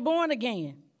as getting born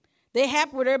again. They're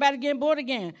happy with everybody getting born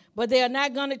again, but they are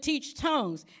not going to teach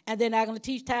tongues, and they're not going to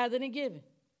teach tithing and giving.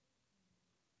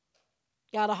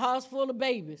 Got a house full of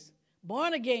babies,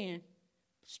 born again,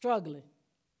 struggling,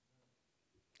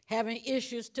 having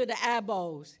issues to the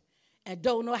eyeballs, and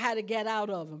don't know how to get out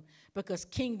of them because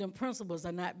kingdom principles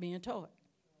are not being taught.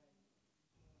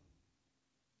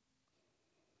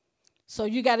 So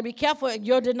you got to be careful.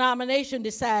 Your denomination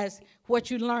decides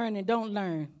what you learn and don't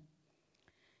learn.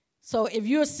 So if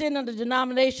you're sitting in a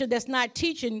denomination that's not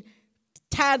teaching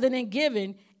tithing and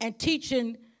giving and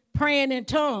teaching praying in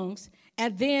tongues,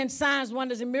 and then signs,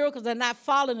 wonders, and miracles are not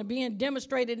following and being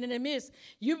demonstrated in the midst,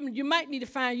 you might need to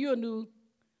find you a new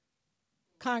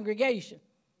congregation.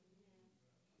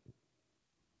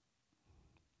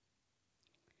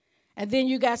 And then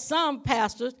you got some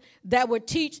pastors that would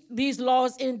teach these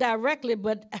laws indirectly,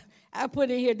 but I put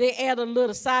in here, they add a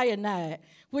little cyanide,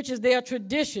 which is their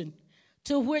tradition,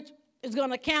 to which is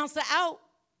going to cancel out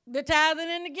the tithing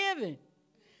and the giving,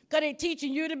 because they're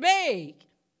teaching you to beg.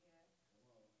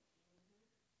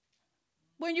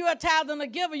 When you're a tither and a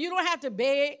giver, you don't have to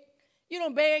beg. You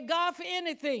don't beg God for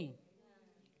anything.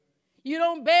 You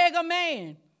don't beg a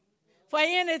man for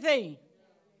anything.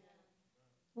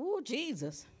 Ooh,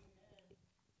 Jesus.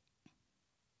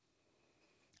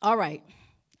 All right,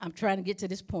 I'm trying to get to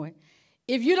this point.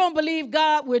 If you don't believe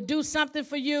God will do something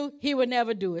for you, he will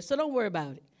never do it. So don't worry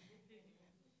about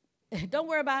it. Don't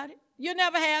worry about it. You'll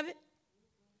never have it.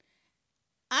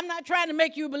 I'm not trying to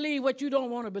make you believe what you don't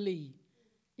want to believe.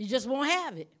 You just won't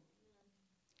have it.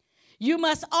 You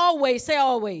must always, say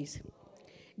always,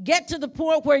 get to the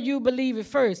point where you believe it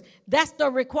first. That's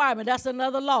the requirement. That's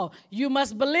another law. You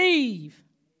must believe.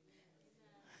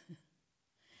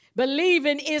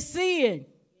 Believing is seeing.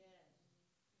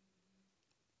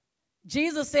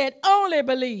 Jesus said, only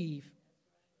believe.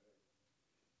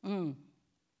 I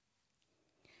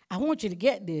want you to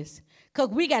get this, because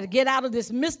we got to get out of this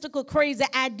mystical, crazy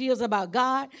ideas about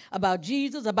God, about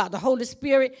Jesus, about the Holy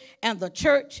Spirit, and the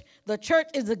church. The church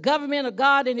is the government of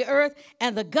God in the earth,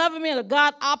 and the government of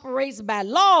God operates by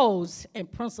laws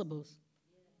and principles.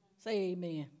 Say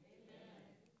amen.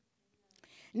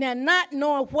 Now, not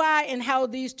knowing why and how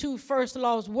these two first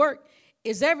laws work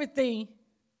is everything,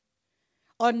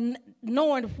 or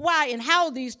knowing why and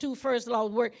how these two first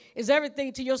laws work is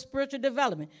everything to your spiritual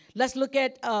development. Let's look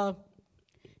at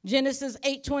Genesis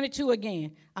 8:22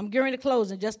 again. I'm going to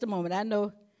close in just a moment. I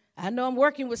know I'm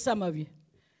working with some of you.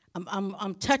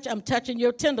 I'm touching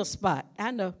your tender spot.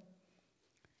 I know.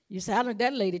 You say, I know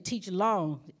that lady teach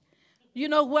long. You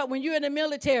know what? When you're in the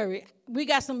military, we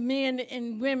got some men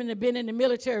and women that have been in the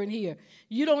military in here.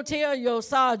 You don't tell your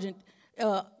sergeant,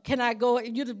 can I go?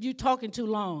 You talking too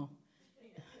long.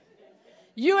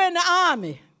 You're in the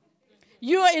army.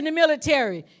 You're in the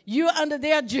military. You're under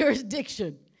their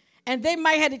jurisdiction. And they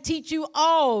might have to teach you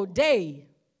all day.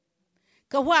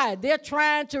 Because why? They're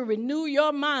trying to renew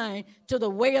your mind to the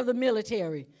way of the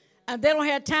military. And they don't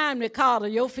have time to coddle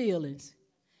your feelings.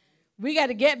 We got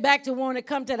to get back to wanting to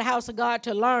come to the house of God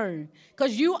to learn.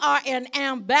 Because you are an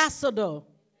ambassador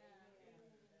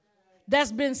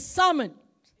that's been summoned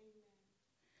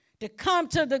to come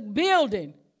to the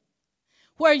building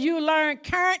where you learn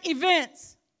current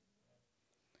events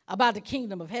about the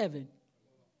kingdom of heaven.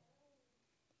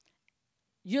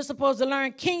 You're supposed to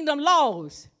learn kingdom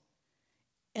laws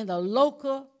in the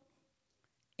local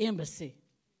embassy.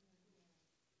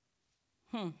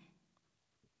 You're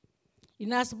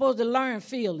not supposed to learn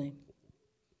feeling.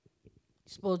 You're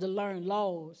supposed to learn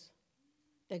laws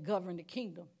that govern the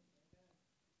kingdom.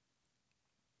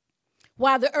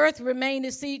 While the earth remained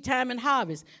in seed time and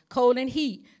harvest, cold and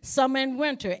heat, summer and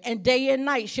winter, and day and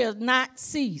night shall not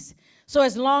cease. So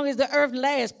as long as the earth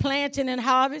lasts, planting and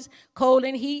harvest, cold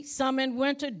and heat, summer and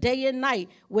winter, day and night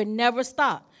will never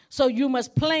stop. So you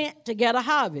must plant to get a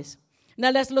harvest. Now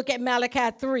let's look at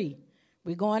Malachi 3.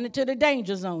 We're going into the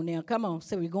danger zone now. Come on.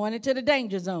 So we're going into the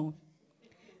danger zone.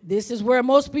 This is where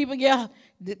most people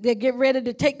they get ready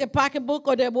to take their pocketbook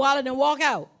or their wallet and walk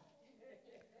out.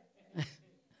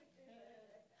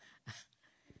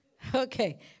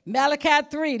 Okay, Malachi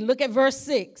 3, look at verse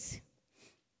 6.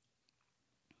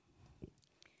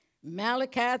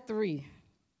 Malachi 3,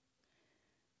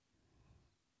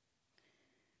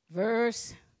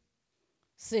 verse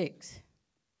 6.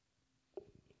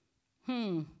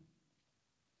 Okay.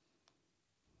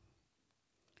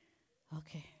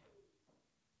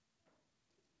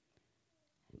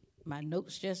 My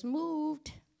notes just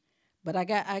moved, but I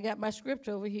got my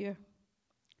scripture over here.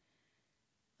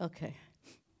 Okay.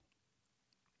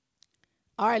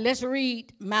 All right, let's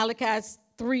read Malachi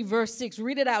 3, verse 6.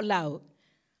 Read it out loud.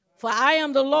 For I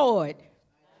am the Lord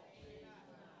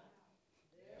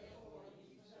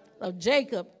of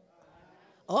Jacob.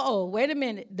 Wait a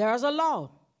minute. There's a law.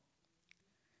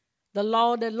 The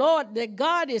law that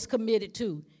God is committed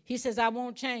to. He says, I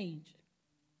won't change.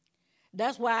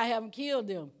 That's why I haven't killed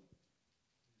them.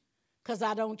 Because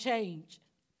I don't change.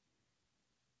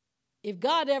 If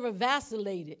God ever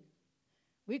vacillated,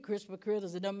 we CRISPR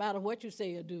critters, it doesn't matter what you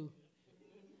say or do.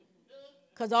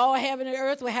 Because all heaven and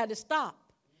earth would have to stop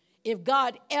if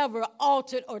God ever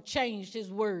altered or changed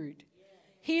his word.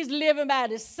 He's living by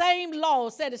the same law,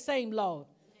 the same law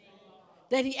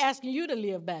that he's asking you to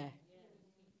live by.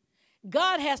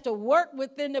 God has to work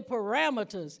within the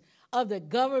parameters of the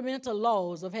governmental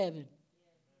laws of heaven.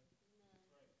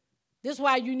 This is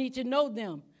why you need to know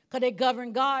them, because they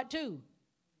govern God too.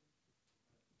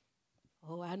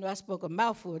 Oh, I know I spoke a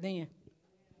mouthful then.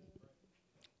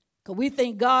 Because we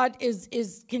think God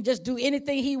can just do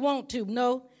anything he wants to.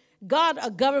 No, God are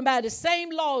governed by the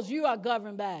same laws you are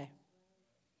governed by.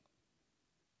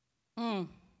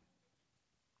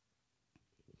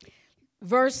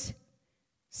 Verse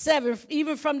 7,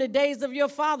 even from the days of your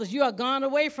fathers, you are gone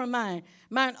away from mine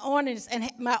ordinance,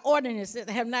 and my ordinances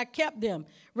have not kept them.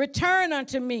 Return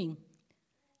unto me,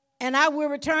 and I will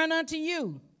return unto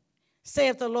you,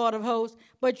 saith the Lord of hosts.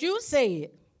 But you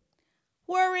said,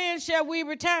 wherein shall we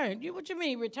return? What you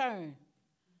mean return?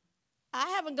 I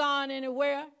haven't gone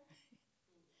anywhere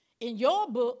in your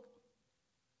book.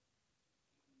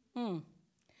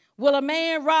 Will a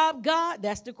man rob God?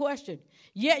 That's the question.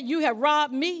 Yet you have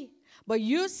robbed me. But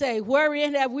you say,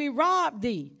 wherein have we robbed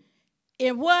thee?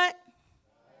 In what?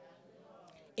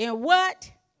 In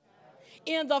what?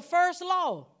 In the first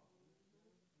law.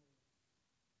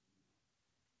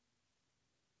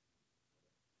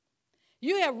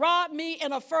 You have robbed me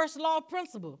in a first law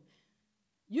principle.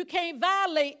 You can't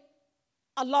violate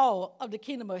a law of the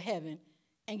kingdom of heaven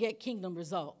and get kingdom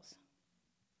results.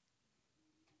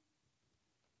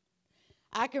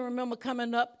 I can remember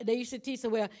coming up, they used to teach,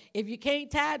 well, if you can't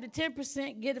tithe the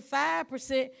 10%, get a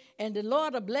 5%, and the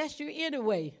Lord will bless you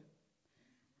anyway.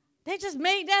 They just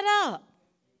made that up.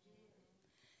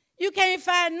 You can't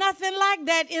find nothing like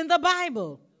that in the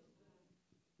Bible.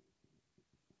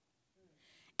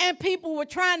 And people were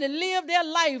trying to live their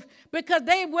life because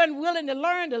they weren't willing to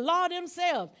learn the law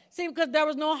themselves. See, because there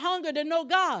was no hunger to know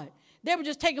God. They were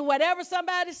just taking whatever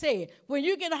somebody said. When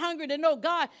you get hungry to know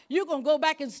God, you're going to go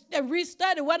back and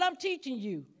restudy what I'm teaching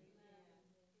you.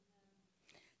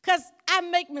 Because I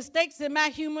make mistakes in my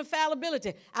human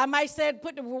fallibility. I might say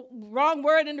put the wrong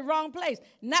word in the wrong place.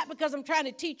 Not because I'm trying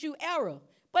to teach you error,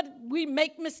 but we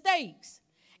make mistakes.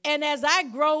 And as I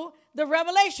grow, the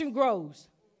revelation grows.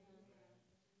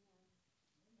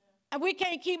 And we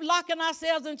can't keep locking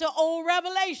ourselves into old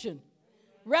revelation.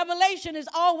 Revelation is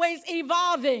always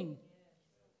evolving.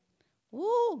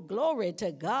 Woo, glory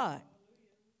to God.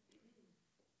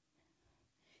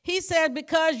 He said,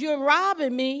 because you're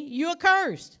robbing me, you're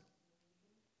cursed.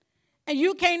 And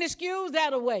you can't excuse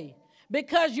that away.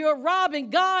 Because you're robbing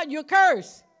God, you're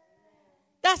cursed.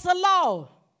 That's a law.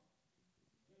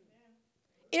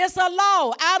 It's a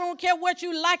law. I don't care what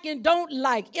you like and don't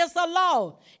like. It's a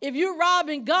law. If you're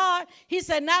robbing God, he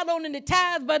said not only in the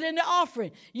tithes, but in the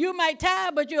offering. You might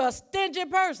tithe, but you're a stingy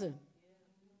person.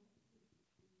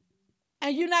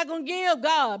 And you're not going to give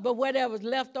God but whatever's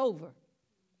left over.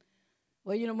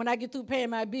 Well, you know, when I get through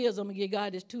paying my bills, I'm going to give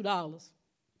God this $2.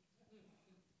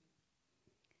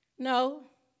 No.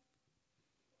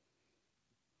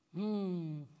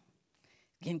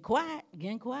 Getting quiet.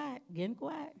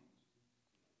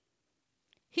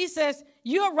 He says,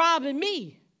 you're robbing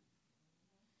me.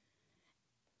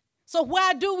 So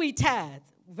why do we tithe?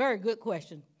 Very good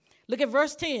question. Look at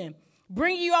verse 10.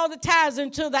 Bring you all the tithes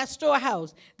into that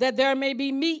storehouse, that there may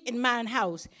be meat in mine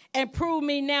house, and prove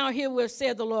me now herewith,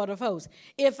 said the Lord of hosts.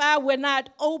 If I will not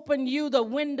open you the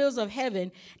windows of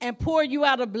heaven and pour you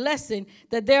out a blessing,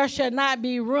 that there shall not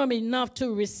be room enough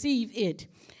to receive it.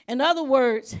 In other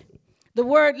words, the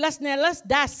word, let's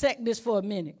dissect this for a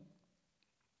minute.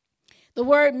 The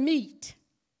word meat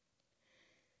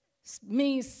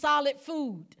means solid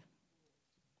food,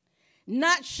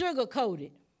 not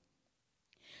sugar-coated.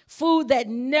 Food that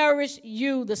nourish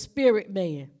you, the spirit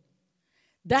man.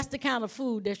 That's the kind of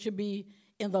food that should be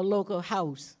in the local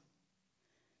house.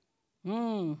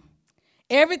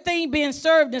 Everything being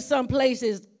served in some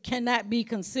places cannot be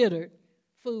considered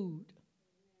food.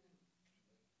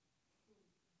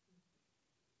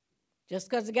 Just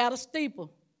because it got a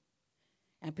steeple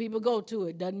and people go to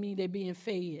it doesn't mean they're being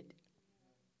fed.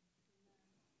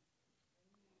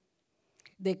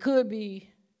 They could be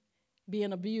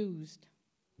being abused.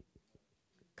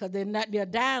 Because they're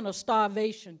dying of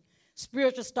starvation,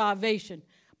 spiritual starvation,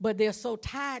 but they're so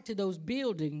tied to those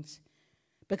buildings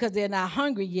because they're not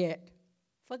hungry yet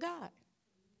for God.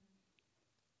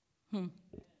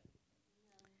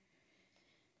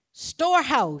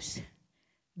 Storehouse.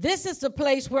 This is the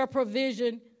place where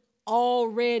provision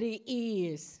already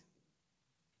is.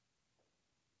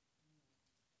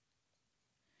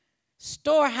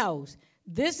 Storehouse.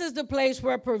 This is the place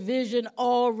where provision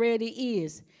already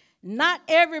is. Not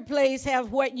every place has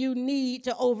what you need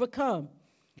to overcome.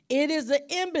 It is the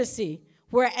embassy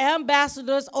where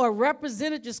ambassadors or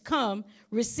representatives come,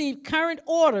 receive current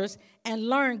orders, and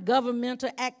learn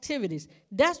governmental activities.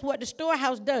 That's what the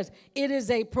storehouse does. It is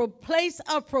a place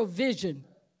of provision.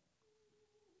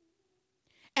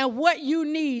 And what you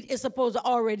need is supposed to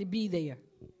already be there.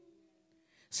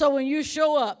 So when you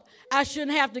show up, I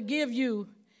shouldn't have to give you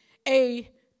a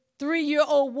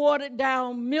 3-year-old watered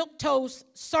down milquetoast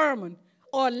sermon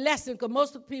or lesson, because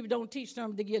most of the people don't teach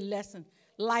sermons, they give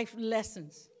life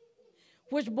lessons,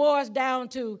 which boils down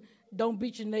to don't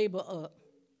beat your neighbor up.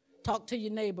 Talk to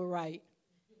your neighbor right.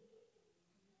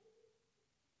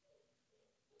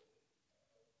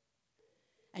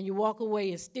 And you walk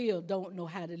away and still don't know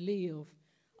how to live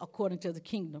according to the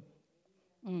kingdom.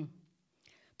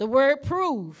 The word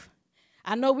prove,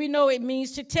 we know it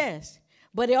means to test,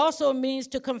 but it also means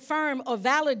to confirm or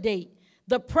validate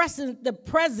the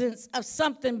presence of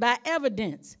something by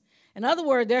evidence. In other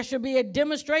words, there should be a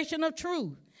demonstration of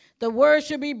truth. The word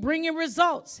should be bringing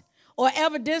results or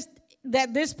evidence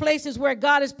that this place is where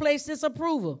God has placed his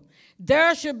approval.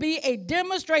 There should be a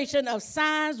demonstration of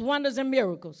signs, wonders, and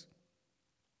miracles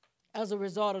as a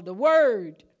result of the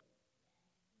word.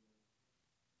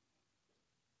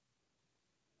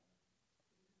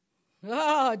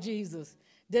 Oh, Jesus,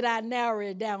 did I narrow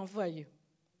it down for you?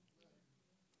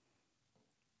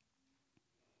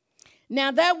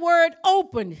 Now, that word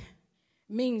open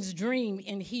means dream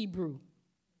in Hebrew.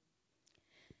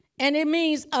 And it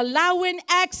means allowing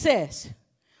access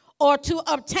or to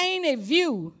obtain a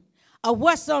view of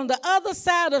what's on the other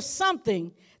side of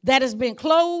something that has been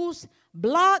closed,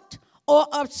 blocked, or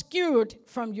obscured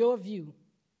from your view.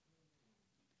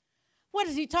 What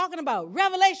is he talking about?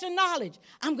 Revelation knowledge.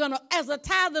 As a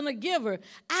tither and a giver,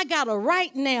 I got a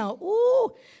right now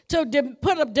to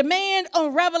put a demand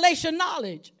on revelation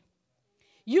knowledge.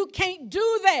 You can't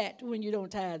do that when you don't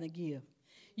tithe and give.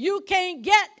 You can't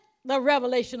get the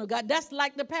revelation of God. That's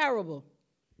like the parable.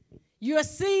 You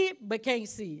see it, but can't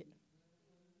see it.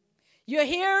 You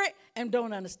hear it and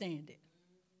don't understand it.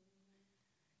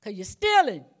 Because you're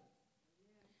stealing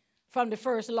from the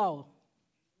first law.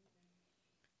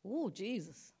 Oh,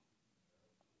 Jesus.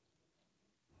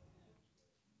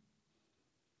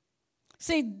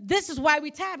 See, this is why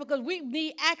we tithe, because we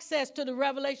need access to the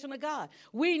revelation of God.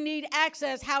 We need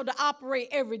access how to operate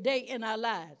every day in our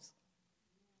lives.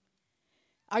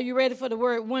 Are you ready for the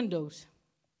word windows?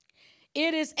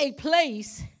 It is a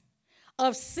place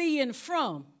of seeing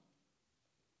from.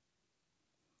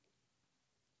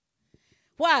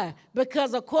 Why?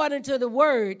 Because according to the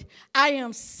word, I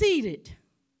am seated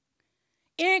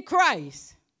in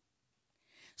Christ.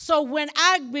 So when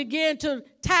I begin to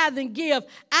tithe and give,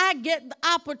 I get the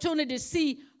opportunity to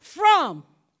see from.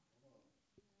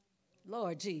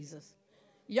 Lord Jesus.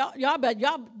 You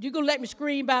gonna let me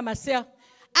scream by myself?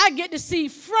 I get to see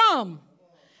from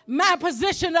my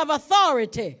position of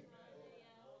authority.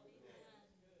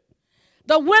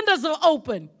 The windows are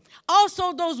open.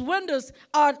 Also, those windows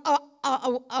are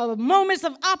moments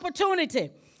of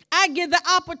opportunity. I get the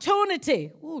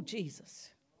opportunity. Oh, Jesus.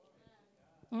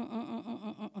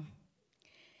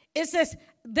 It says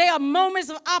there are moments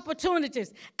of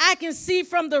opportunities. I can see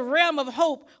from the realm of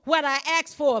hope what I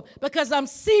asked for because I'm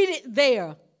seated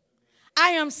there. I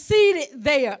am seated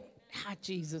there. Ah,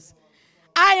 Jesus.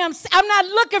 I'm not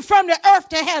looking from the earth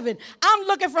to heaven. I'm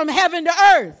looking from heaven to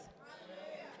earth.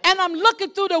 And I'm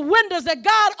looking through the windows that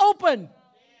God opened.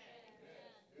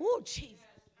 Oh, Jesus.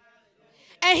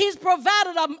 And he's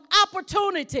provided an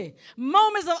opportunity,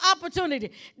 moments of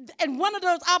opportunity. And one of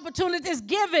those opportunities is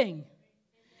giving.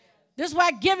 This is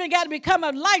why giving got to become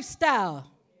a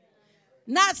lifestyle.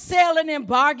 Not selling and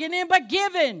bargaining, but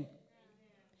giving.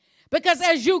 Because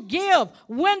as you give,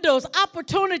 windows,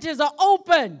 opportunities are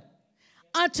open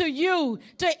unto you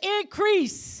to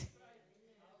increase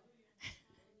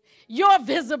your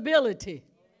visibility.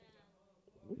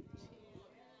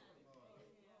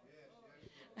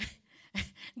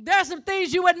 There are some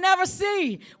things you would never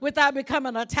see without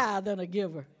becoming a tither and a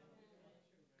giver.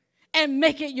 And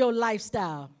make it your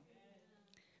lifestyle.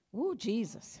 Ooh,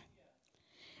 Jesus.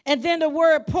 And then the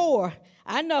word pour.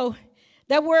 I know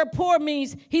that word pour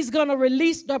means he's going to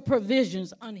release the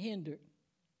provisions unhindered.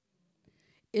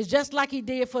 It's just like he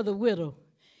did for the widow.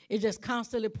 It's just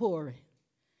constantly pouring.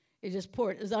 It just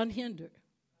poured. It's unhindered.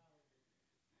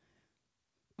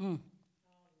 And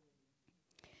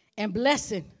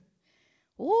blessing.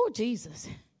 Oh, Jesus.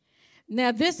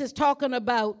 Now, this is talking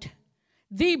about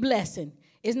the blessing.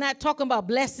 It's not talking about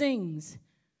blessings.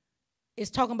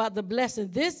 It's talking about the blessing.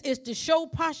 This is to show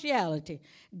partiality.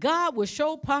 God will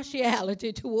show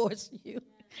partiality towards you.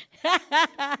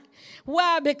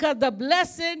 Why? Because the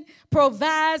blessing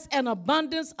provides an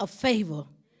abundance of favor.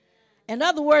 In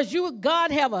other words,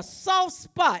 God have a soft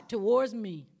spot towards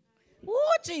me.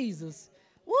 Oh, Jesus.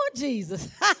 Oh, Jesus.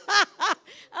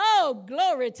 Oh,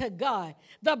 glory to God.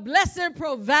 The blessing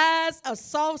provides a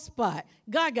soft spot.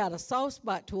 God got a soft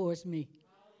spot towards me.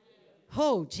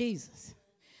 Oh, Jesus.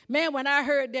 Man, when I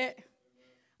heard that,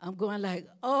 I'm going like,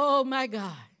 oh, my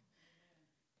God.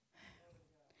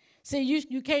 See,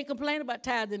 you can't complain about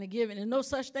tithing and giving. There's no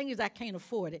such thing as I can't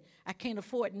afford it. I can't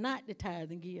afford not to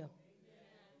tithe and give.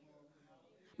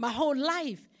 My whole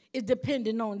life is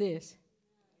dependent on this.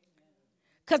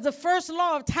 Because the first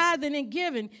law of tithing and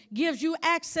giving gives you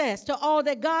access to all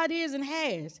that God is and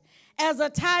has. As a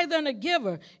tither and a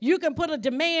giver, you can put a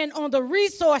demand on the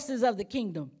resources of the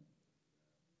kingdom.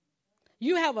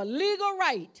 You have a legal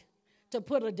right to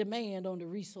put a demand on the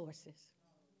resources.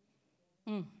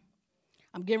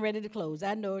 I'm getting ready to close.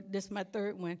 I know this is my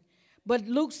third one. But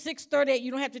Luke 6:38, you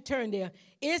don't have to turn there.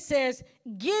 It says,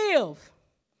 give,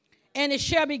 and it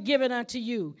shall be given unto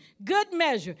you. Good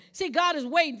measure. See, God is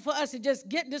waiting for us to just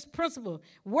get this principle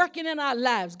working in our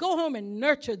lives. Go home and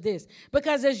nurture this.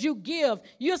 Because as you give,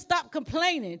 you'll stop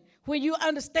complaining when you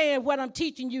understand what I'm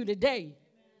teaching you today.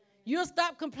 You'll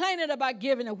stop complaining about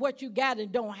giving and what you got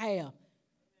and don't have.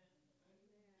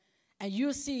 And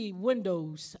you'll see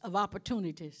windows of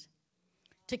opportunities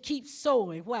to keep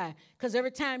sowing. Why? Because every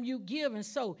time you give and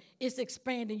sow, it's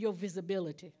expanding your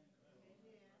visibility.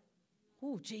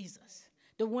 Oh, Jesus.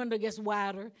 The window gets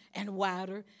wider and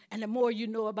wider, and the more you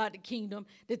know about the kingdom,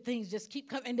 the things just keep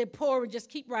coming, and the pouring just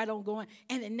keep right on going,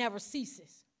 and it never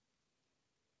ceases.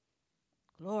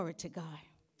 Glory to God.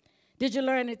 Did you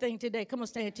learn anything today? Come on,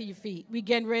 stand to your feet. We're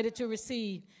getting ready to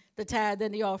receive the tithe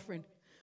and the offering.